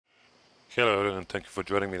Hello everyone and thank you for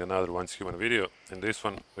joining me in another Once Human video. In this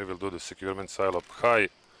one we will do the Securement Silo PHI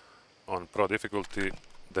on Pro difficulty.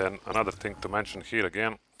 Then another thing to mention here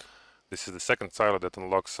again, this is the second silo that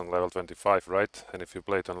unlocks on level 25, right? And if you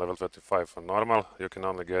play it on level 25 on normal, you can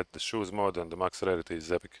only get the shoes mode and the max rarity is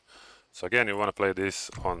epic. So again, you want to play this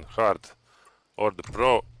on hard or the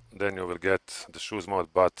pro, then you will get the shoes mode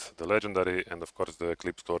but the legendary and of course the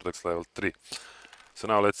Eclipse Cortex level 3. So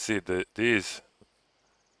now let's see these.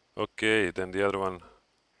 Okay, then the other one.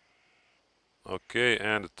 Okay,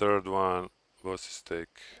 and the third one was a steak.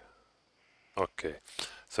 Okay,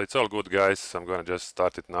 so it's all good, guys. I'm gonna just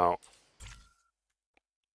start it now.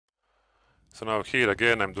 So now here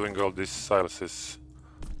again I'm doing all these silences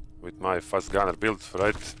with my fast gunner build,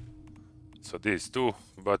 right? So these two,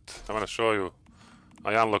 but I wanna show you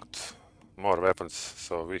I unlocked more weapons.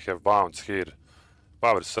 So we have bounce here,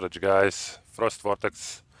 power surge, guys, frost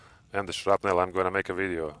vortex, and the shrapnel. I'm gonna make a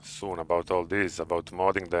video soon about all these, about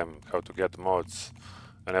modding them, how to get mods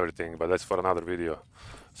and everything, but that's for another video.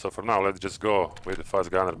 So for now let's just go with the fast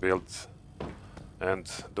gunner build and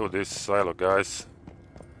do this silo, guys.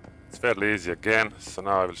 It's fairly easy again, so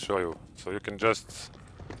now I will show you. So you can just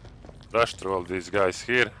rush through all these guys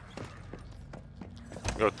here,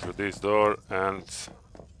 go through this door and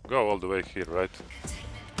go all the way here, right?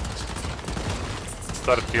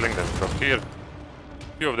 Start killing them from here.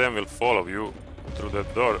 Few of them will follow you through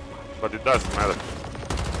that door, but it doesn't matter.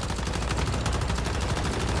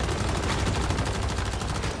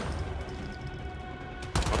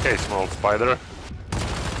 Okay, small spider.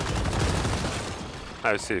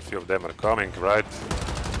 I see a few of them are coming, right?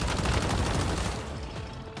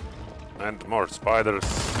 And more spiders.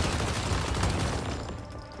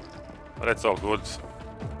 But that's all good.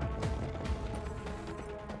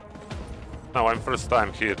 Now I'm first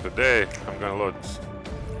time here today. I'm gonna load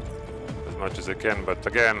as much as I can, but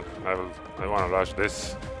again I wanna rush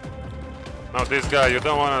this. Now this guy, you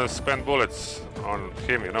don't wanna spend bullets on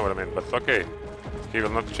him, you know what I mean? But okay, he will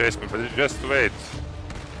not chase me, but you just wait.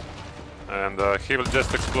 And he will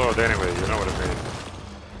just explode anyway, you know what I mean?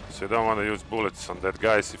 So you don't wanna use bullets on that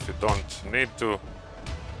guys if you don't need to.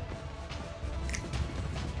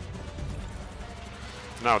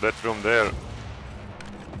 Now that room there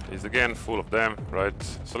is again full of them, right?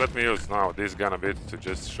 So let me use now this gun a bit to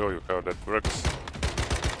just show you how that works.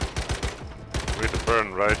 With the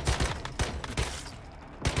burn, right?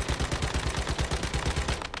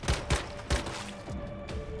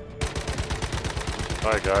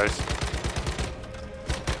 Hi guys.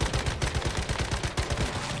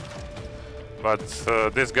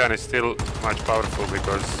 But this gun is still much powerful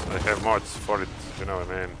because I have mods for it, you know what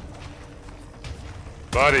I mean?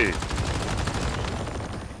 Buddy!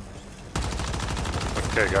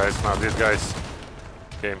 Okay guys, now these guys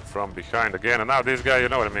came from behind again, and now this guy, you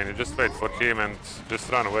know what I mean, you just wait for him and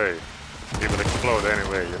just run away. He will explode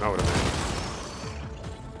anyway, you know what I mean.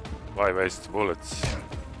 Why waste bullets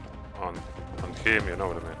on him, you know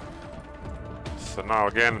what I mean. So now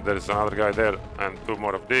again there is another guy there and two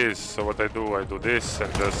more of these, so what I do this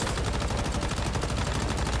and just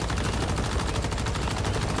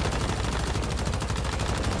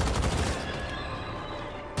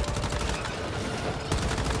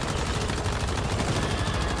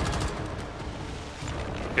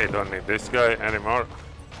okay, don't need this guy anymore.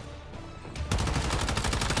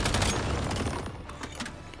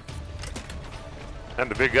 And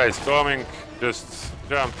the big guy is coming, just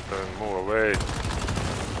jump and move away.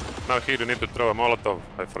 Now here you need to throw a Molotov.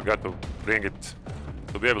 I forgot to bring it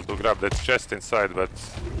to be able to grab that chest inside, but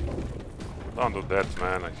don't do that,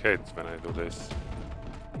 man. I hate when I do this.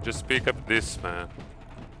 Just pick up this, man.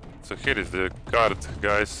 So here is the card,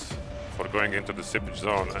 guys, for going into the Seepage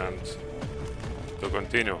zone and to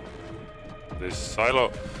continue this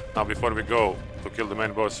silo. Now before we go to kill the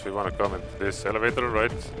main boss, we want to comment this elevator,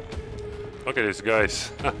 right? Look at these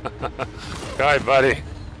guys. Hi buddy.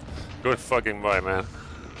 Good fucking bye, man.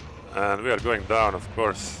 And we are going down, of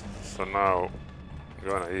course. So now I'm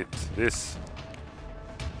gonna eat this.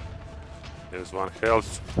 Here's one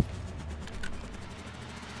health.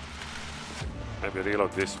 Maybe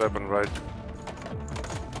reload this weapon, right?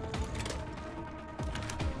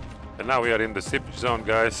 And now we are in the Seepage zone,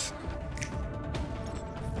 guys.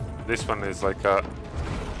 This one is like a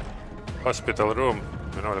hospital room,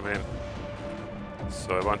 you know what I mean?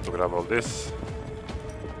 So I want to grab all this.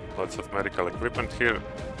 Lots of medical equipment here.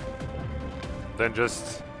 Then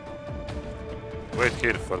just wait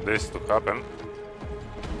here for this to happen.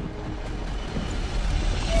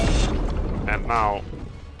 And now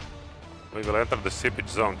we will enter the Seepage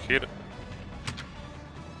zone here.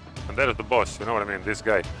 And there is the boss, you know what I mean, this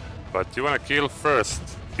guy. But you wanna kill first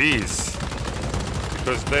these,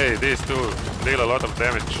 because these two deal a lot of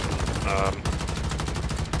damage.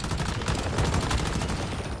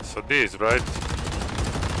 So these, right?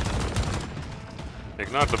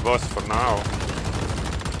 Ignore the boss for now.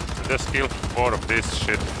 And just kill more of this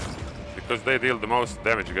shit. Because they deal the most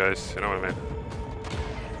damage, guys, you know what I mean?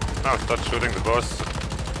 Now start shooting the boss.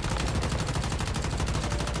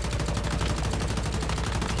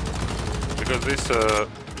 Because this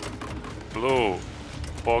blue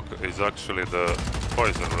fog is actually the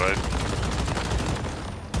poison, right?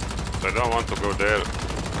 So I don't want to go there.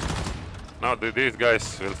 Now these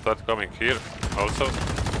guys will start coming here also.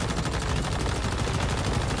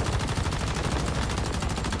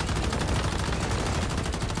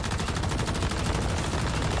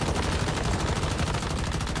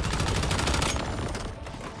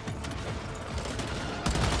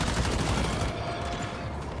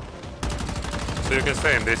 So you can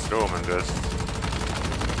stay in this room and just...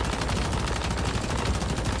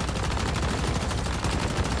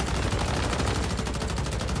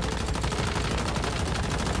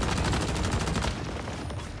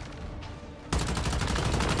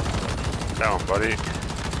 down, buddy.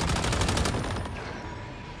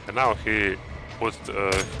 And now he put...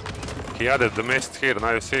 he added the mist here.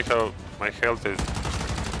 Now you see how my health is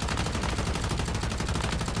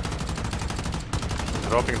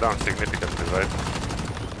dropping down significantly, right?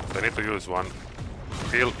 So I need to use one.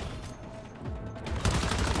 Heal.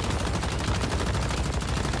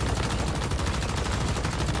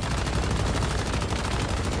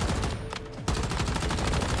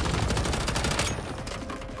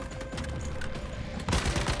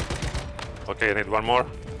 Okay, I need one more.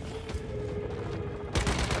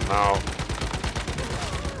 And now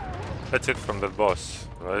that's it from the boss,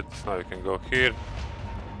 right? Now you can go here,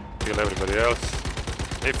 kill everybody else.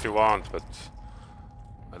 If you want, but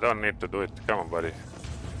I don't need to do it. Come on, buddy.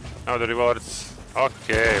 Now the rewards.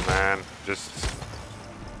 Okay, man. Just...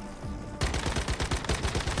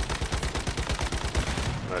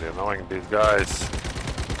 very annoying, these guys.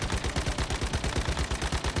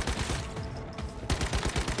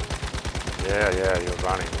 Yeah, you're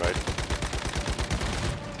running, right?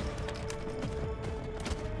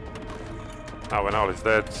 Now when all is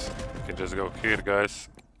dead, you can just go here, guys.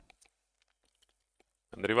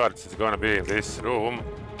 And the rewards is gonna be in this room.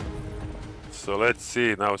 So let's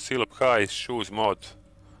see, now Silo PHI shoes mod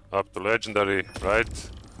up to legendary,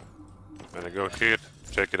 right? When I go here,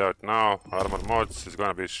 check it out now. Armor mods is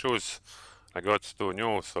gonna be shoes. I got 2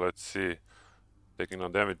 new, so let's see. Taking no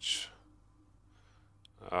damage.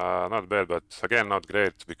 Not bad, but again not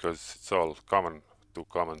great because it's all common, 2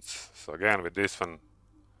 commons. So again with this one,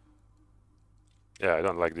 yeah, I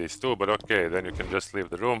don't like these 2, but okay, then you can just leave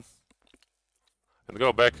the room. And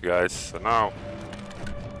go back, guys. So now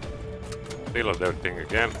reload everything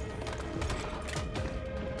again.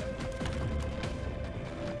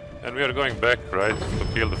 And we are going back, right, to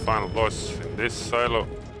kill the final boss in this silo.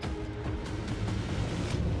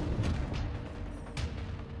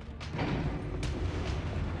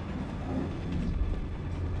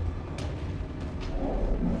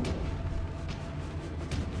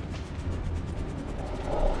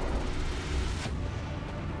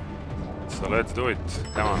 So let's do it.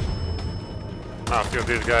 Come on. Now a few of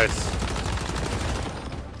these guys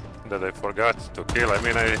that I forgot to kill. I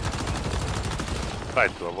mean, I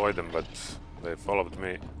tried to avoid them, but they followed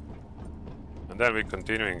me. And then we're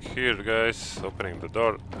continuing here, guys, opening the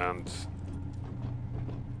door, and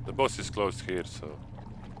the boss is closed here, so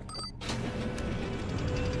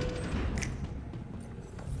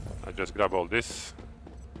I just grab all this.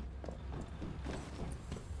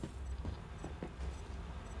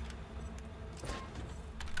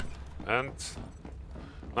 And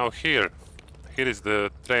now here is the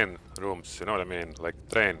train rooms, you know what I mean, like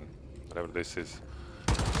train, whatever this is.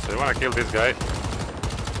 So you wanna kill this guy.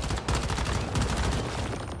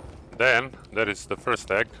 Then there is the first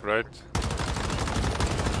egg, right?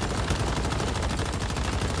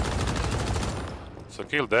 So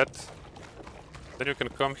kill that. Then you can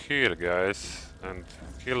come here, guys, and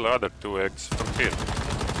kill other 2 eggs from here.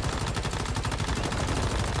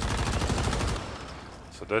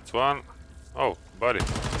 So that's one. Oh, buddy.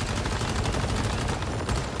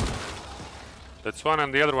 That's one,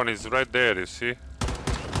 and the other one is right there, you see?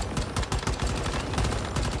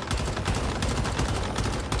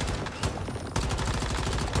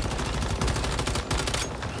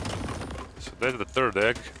 So that's the 3rd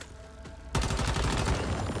egg.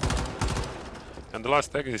 And the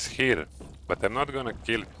last egg is here, but I'm not gonna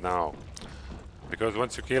kill it now. Because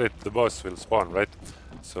once you kill it, the boss will spawn, right?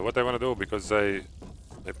 So what I wanna do, because I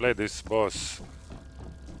played this boss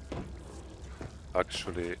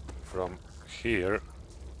actually from here.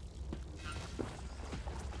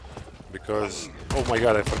 Because, oh my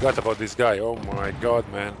god, I forgot about this guy. Oh my god,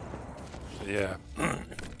 man. Yeah.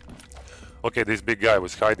 Okay, this big guy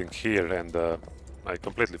was hiding here and I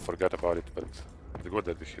completely forgot about it, but it's good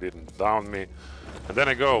that he didn't down me. And then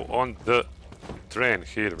I go on the train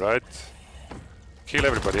here, right? Kill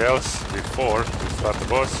everybody else before we start the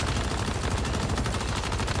boss.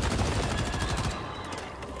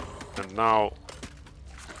 And now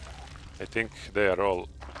I think they are all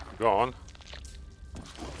gone.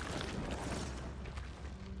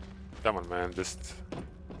 Come on, man, just...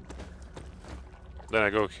 Then I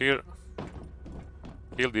go here.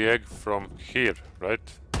 Kill the egg from here, right?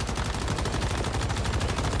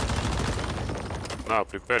 Now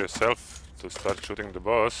prepare yourself to start shooting the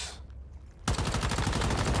boss.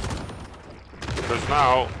 Because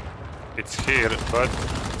now it's here, but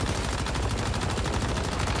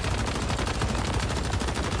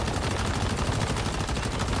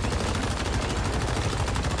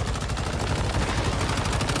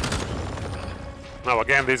now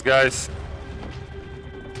again these guys.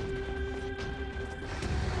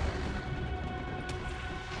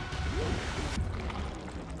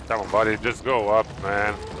 Come on, buddy, just go up,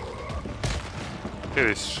 man. Kill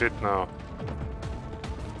this shit now.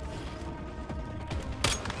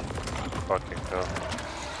 Fucking hell.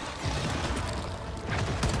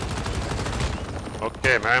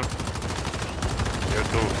 Okay, man. You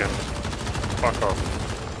two can fuck off.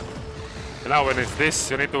 And now when it's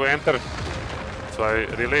this, you need to enter. So I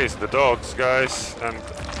release the dogs, guys, and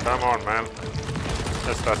come on, man.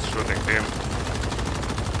 Let's start shooting him.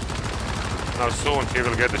 Now soon he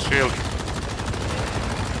will get the shield.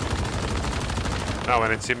 Now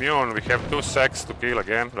when it's immune, we have 2 sacks to kill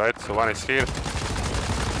again, right? So one is here.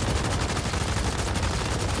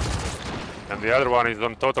 And the other one is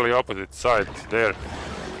on totally opposite side, there.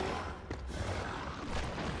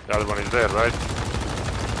 The other one is there, right?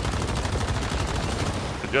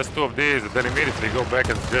 So just 2 of these, then immediately go back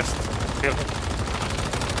and just kill him.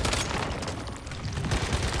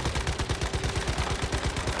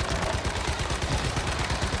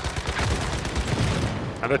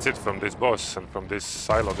 And that's it from this boss and from this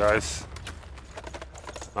silo, guys.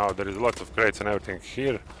 Now there is lots of crates and everything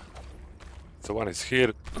here. So one is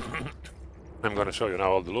here. I'm gonna show you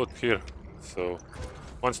now all the loot here. So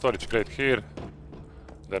one storage crate here.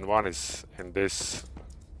 Then one is in this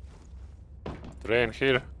train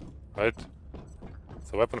here, right?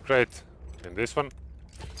 So weapon crate in this one.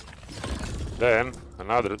 Then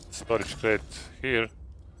another storage crate here.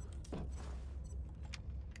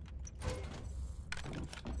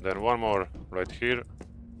 Then one more right here.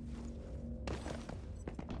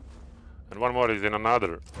 And one more is in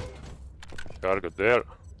another cargo there.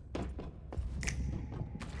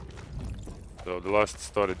 So the last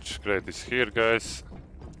storage crate is here, guys.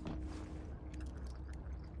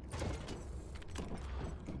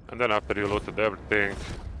 And then after you looted everything...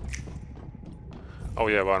 Oh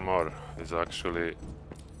yeah, one more is actually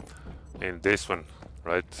in this one,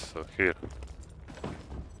 right? So here.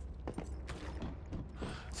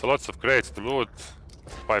 So lots of crates to loot,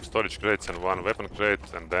 5 storage crates and 1 weapon crate,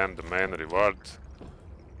 and then the main reward.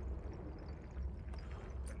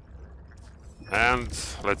 And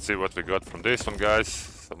let's see what we got from this one, guys.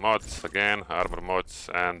 So mods again, armor mods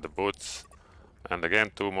and the boots. And again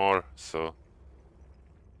 2 more, so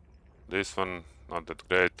this one not that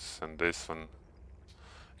great, and this one.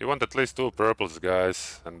 You want at least 2 purples,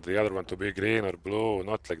 guys, and the other one to be green or blue,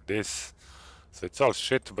 not like this. So it's all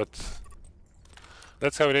shit, but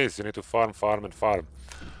that's how it is. You need to farm, farm and farm.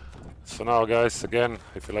 So now, guys, again,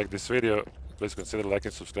 if you like this video, please consider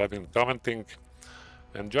liking, subscribing and commenting.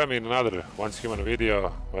 And join me in another Once Human video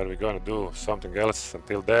where we're gonna do something else.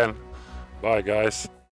 Until then, bye, guys.